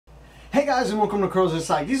Hey guys, and welcome to Crows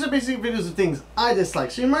Dislike. These are basically videos of things I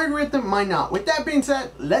dislike, so you might agree with them, might not. With that being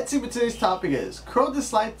said, let's see what today's topic is. Crow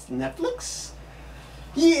dislikes Netflix?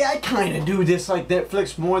 Yeah, I kind of do dislike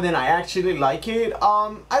Netflix more than I actually like it.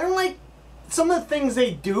 I don't like some of the things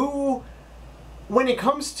they do when it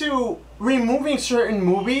comes to removing certain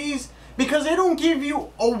movies because they don't give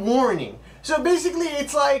you a warning. So basically,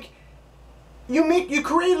 it's like you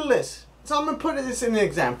create a list. So I'm going to put this in an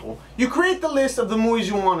example. You create the list of the movies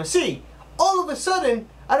you want to see. All of a sudden,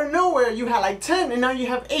 out of nowhere, you had like 10 and now you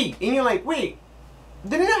have 8. And you're like, wait,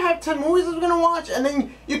 didn't I have 10 movies I was going to watch? And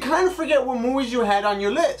then you kind of forget what movies you had on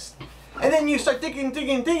your list. And then you start digging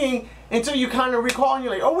until you kind of recall and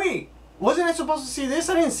you're like, oh wait, wasn't I supposed to see this?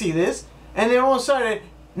 I didn't see this. And then all of a sudden,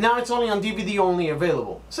 now it's only on DVD only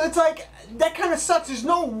available. So it's like, that kind of sucks. There's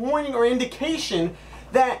no warning or indication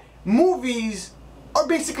that movies are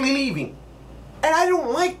basically leaving. And I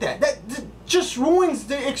don't like that. That just ruins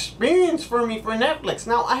the experience for me for Netflix.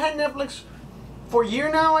 Now, I had Netflix for a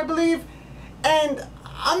year now, I believe, and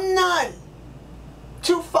I'm not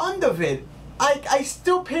too fond of it. I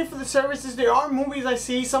still pay for the services. There are movies I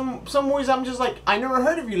see. Some movies I'm just like, I never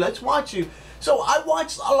heard of you. Let's watch you. So I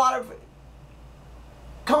watched a lot of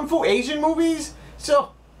Kung Fu Asian movies.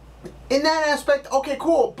 So in that aspect, okay,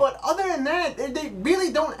 cool. But other than that, they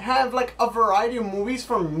really don't have like a variety of movies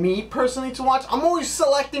for me personally to watch. I'm always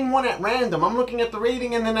selecting one at random. I'm looking at the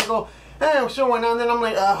rating and then I go, sure, why not? And then I'm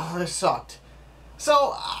like, oh, this sucked.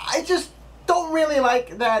 So I just don't really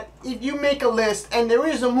like that if you make a list and there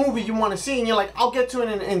is a movie you want to see and you're like, I'll get to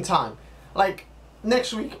it in time. Like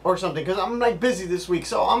next week or something, because I'm like busy this week.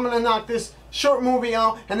 So I'm going to knock this short movie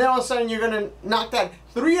out, and then all of a sudden you're gonna knock that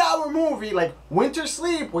 3-hour movie like Winter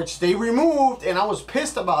Sleep, which they removed, and I was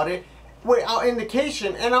pissed about it, without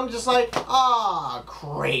indication, and I'm just like,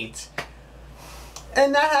 great.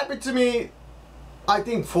 And that happened to me, I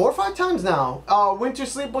think 4 or 5 times now. Winter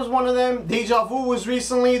Sleep was one of them. Deja Vu was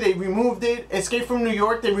recently, they removed it. Escape from New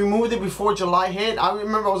York, they removed it before July hit. I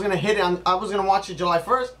remember I was gonna watch it July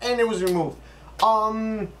 1st, and it was removed.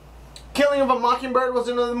 Killing of a Mockingbird was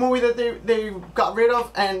another movie that they got rid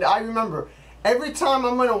of, and I remember every time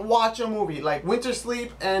I'm gonna watch a movie like Winter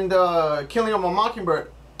Sleep and Killing of a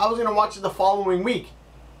Mockingbird, I was gonna watch it the following week,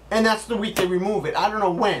 and that's the week they remove it. I don't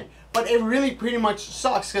know when, but it really pretty much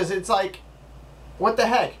sucks because it's like, what the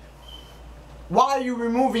heck? Why are you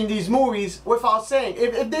removing these movies without saying?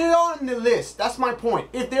 If they are on the list, that's my point.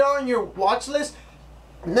 If they are on your watch list,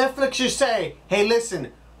 Netflix should say, hey,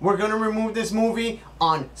 listen, we're going to remove this movie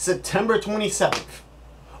on September 27th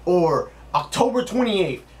or October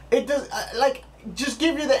 28th. It does, like, just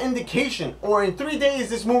give you the indication. Or in 3 days,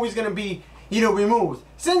 this movie's going to be, removed.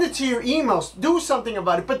 Send it to your emails. Do something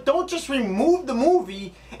about it. But don't just remove the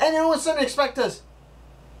movie and then all of a sudden expect us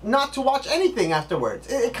not to watch anything afterwards.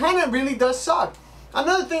 It kind of really does suck.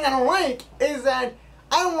 Another thing I don't like is that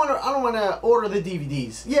I don't want to order the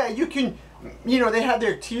DVDs. Yeah, you can, they have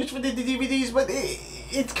their tiers for the DVDs, but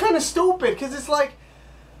it's kind of stupid because it's like,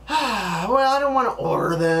 well, I don't want to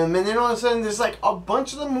order them, and then all of a sudden there's like a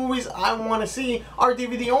bunch of the movies I want to see are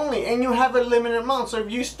DVD only, and you have a limited amount. So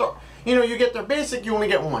if you start, you get their basic, you only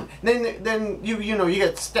get one. Then you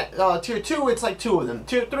get tier 2, it's like 2 of them.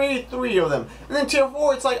 Tier 3, 3 of them, and then tier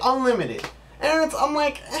 4, it's like unlimited. And I'm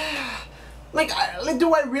like,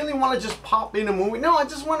 do I really want to just pop in a movie? No, I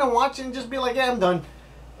just want to watch it and just be like, yeah, I'm done.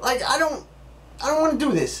 Like I don't want to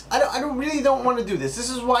do this. I really don't want to do this. This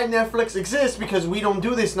is why Netflix exists, because we don't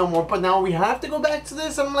do this no more. But now we have to go back to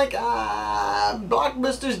this. I'm like,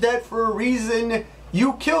 Blockbuster's dead for a reason.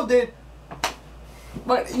 You killed it.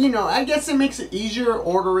 But, I guess it makes it easier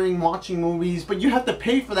ordering, watching movies. But you have to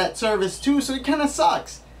pay for that service too, so it kind of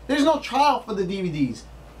sucks. There's no trial for the DVDs.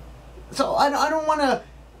 So I don't want to,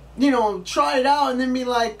 try it out and then be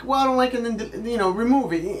like, well, I don't like it, and then,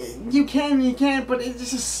 remove it. You can, but it's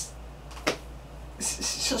just,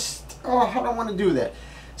 I don't want to do that.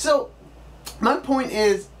 So, my point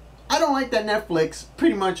is, I don't like that Netflix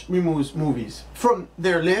pretty much removes movies from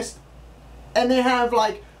their list. And they have,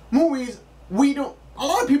 like, movies a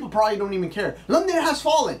lot of people probably don't even care. London Has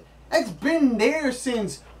Fallen. It's been there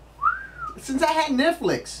since I had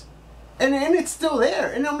Netflix. And it's still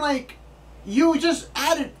there. And I'm like, you just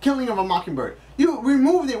added Killing of a Mockingbird. You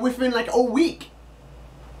removed it within, like, a week.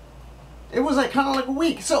 It was, like, kind of like a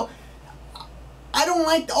week. So I don't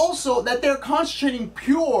like also that they're concentrating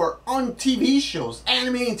pure on TV shows,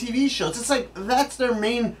 animating TV shows. It's like that's their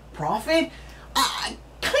main profit. I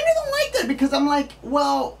kind of don't like that because I'm like,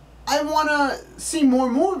 well, I want to see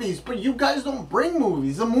more movies, but you guys don't bring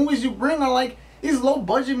movies. The movies you bring are like these low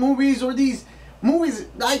budget movies or these movies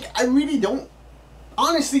like I really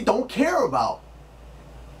honestly don't care about.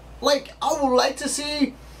 Like, I would like to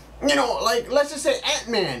see, you know, like, let's just say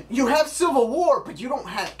Ant-Man. You have Civil War, but you don't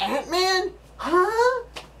have Ant-Man? Huh?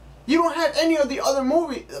 You don't have any of the other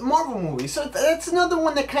Marvel movies. So that's another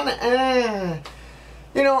one that kind of,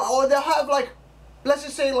 you know, or they'll have, like, let's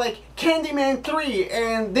just say, like, Candyman 3,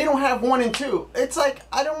 and they don't have 1 and 2. It's like,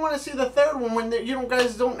 I don't want to see the third one when you know,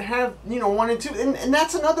 guys don't have, you know, 1 and 2. And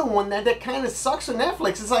that's another one that kind of sucks on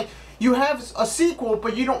Netflix. It's like, you have a sequel,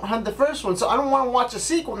 but you don't have the first one. So I don't want to watch a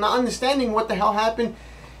sequel, not understanding what the hell happened,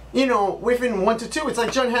 you know, within 1 to 2. It's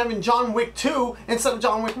like having John Wick 2 instead of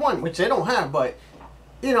John Wick 1, which they don't have, but,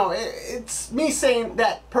 you know, it's me saying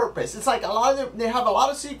that purpose. It's like a lot of them, they have a lot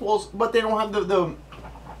of sequels, but they don't have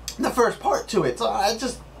the first part to it. So I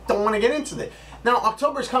just don't want to get into it. Now,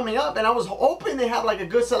 October's coming up, and I was hoping they had like a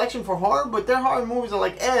good selection for horror, but their horror movies are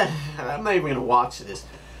like, I'm not even going to watch this.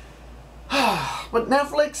 But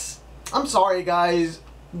Netflix, I'm sorry guys,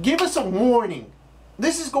 give us a warning.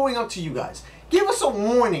 This is going up to you guys. Give us a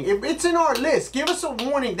warning. If it's in our list, give us a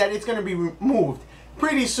warning that it's going to be removed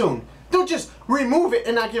pretty soon. Don't just remove it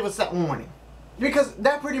and not give us that warning. Because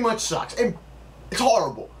that pretty much sucks. And it's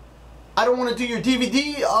horrible. I don't want to do your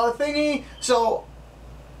DVD thingy. So,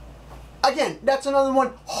 again, that's another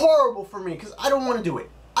one horrible for me. Because I don't want to do it.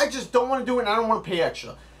 I just don't want to do it and I don't want to pay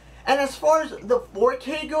extra. And as far as the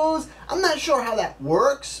 4K goes, I'm not sure how that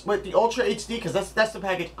works with the Ultra HD. Because that's the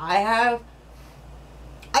package I have.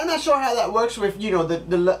 I'm not sure how that works with, you know,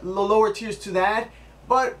 the lower tiers to that.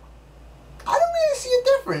 But I don't really see a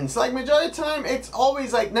difference. Like, majority of the time, it's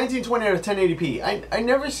always like 1920 or 1080p. I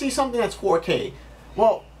never see something that's 4K.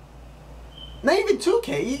 Well, not even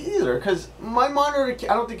 2K either, because my monitor,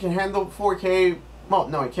 I don't think can handle 4K. Well,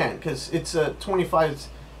 no, it can, because it's a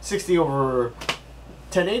 2560 over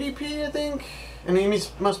 1080p, I think. And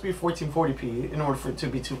it must be 1440p in order for it to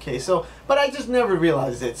be 2K. So, but I just never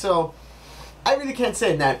realized it. So, I really can't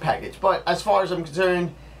say in that package. But as far as I'm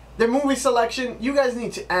concerned, the movie selection, you guys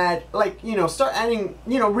need to add, like, you know, start adding,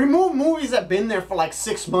 you know, remove movies that have been there for like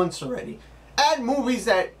 6 months already. Add movies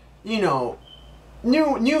that, you know,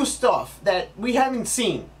 new stuff that we haven't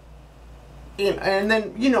seen. And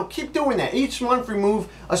then, you know, keep doing that. Each month remove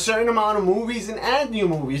a certain amount of movies and add new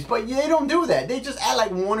movies. But they don't do that. They just add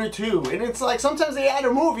like 1 or 2. And it's like, sometimes they add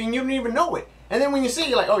a movie and you don't even know it. And then when you see it,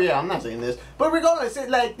 you're like, oh yeah, I'm not saying this. But regardless,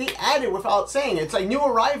 like, they add it without saying it. It's like new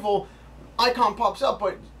arrival icon pops up,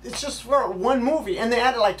 but it's just for one movie. And they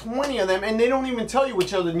added like 20 of them and they don't even tell you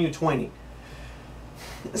which are the new 20.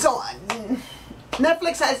 So,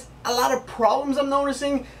 Netflix has a lot of problems I'm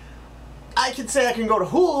noticing. I could say I can go to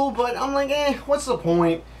Hulu, but I'm like, what's the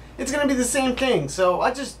point? It's going to be the same thing. So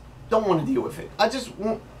I just don't want to deal with it. I just,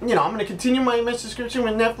 you know, I'm going to continue my subscription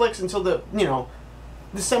with Netflix until the, you know,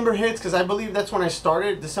 December hits, because I believe that's when I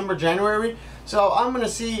started, December, January. So I'm going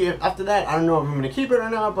to see if after that, I don't know if I'm going to keep it or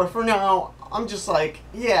not, but for now, I'm just like,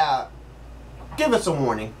 yeah, give us a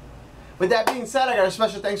warning. With that being said, I got a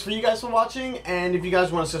special thanks for you guys for watching, and if you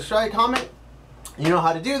guys want to subscribe, comment, you know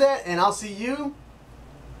how to do that, and I'll see you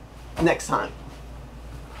next time.